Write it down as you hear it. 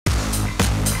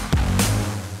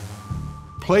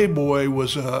Playboy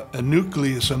was a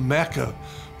nucleus, a mecca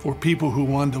for people who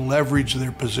wanted to leverage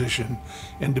their position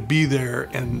and to be there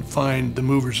and find the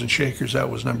movers and shakers. That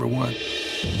was number one.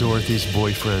 Dorothy's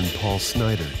boyfriend, Paul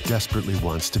Snyder, desperately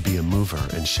wants to be a mover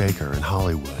and shaker in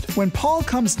Hollywood. When Paul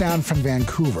comes down from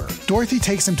Vancouver, Dorothy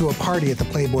takes him to a party at the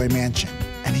Playboy Mansion,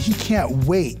 and he can't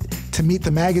wait to meet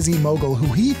the magazine mogul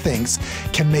who he thinks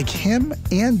can make him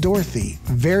and Dorothy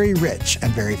very rich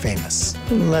and very famous.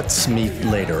 Let's meet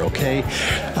later, okay?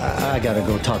 I gotta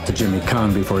go talk to Jimmy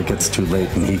Kahn before it gets too late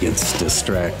and he gets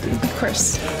distracted. Of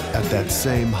course. At that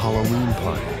same Halloween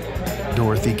party,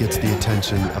 Dorothy gets the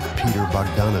attention of Peter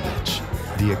Bogdanovich,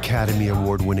 the Academy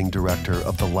Award-winning director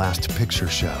of The Last Picture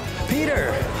Show.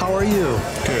 Peter, how are you?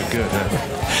 Good.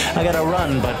 I gotta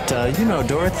run, but you know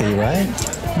Dorothy, right?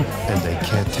 And they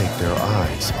can't take their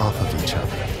eyes off of each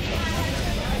other.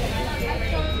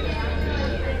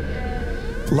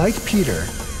 Like Peter,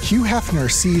 Hugh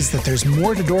Hefner sees that there's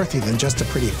more to Dorothy than just a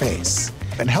pretty face,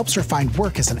 and helps her find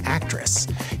work as an actress.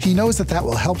 He knows that that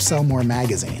will help sell more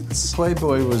magazines.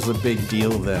 Playboy was a big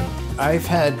deal then. I've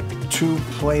had 2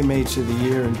 Playmates of the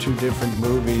Year in 2 different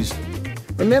movies.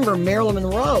 Remember, Marilyn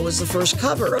Monroe was the first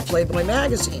cover of Playboy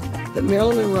magazine. But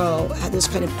Marilyn Monroe had this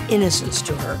kind of innocence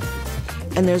to her,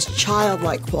 and there's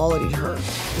childlike quality to her.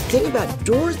 The thing about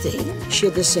Dorothy, she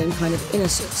had the same kind of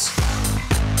innocence.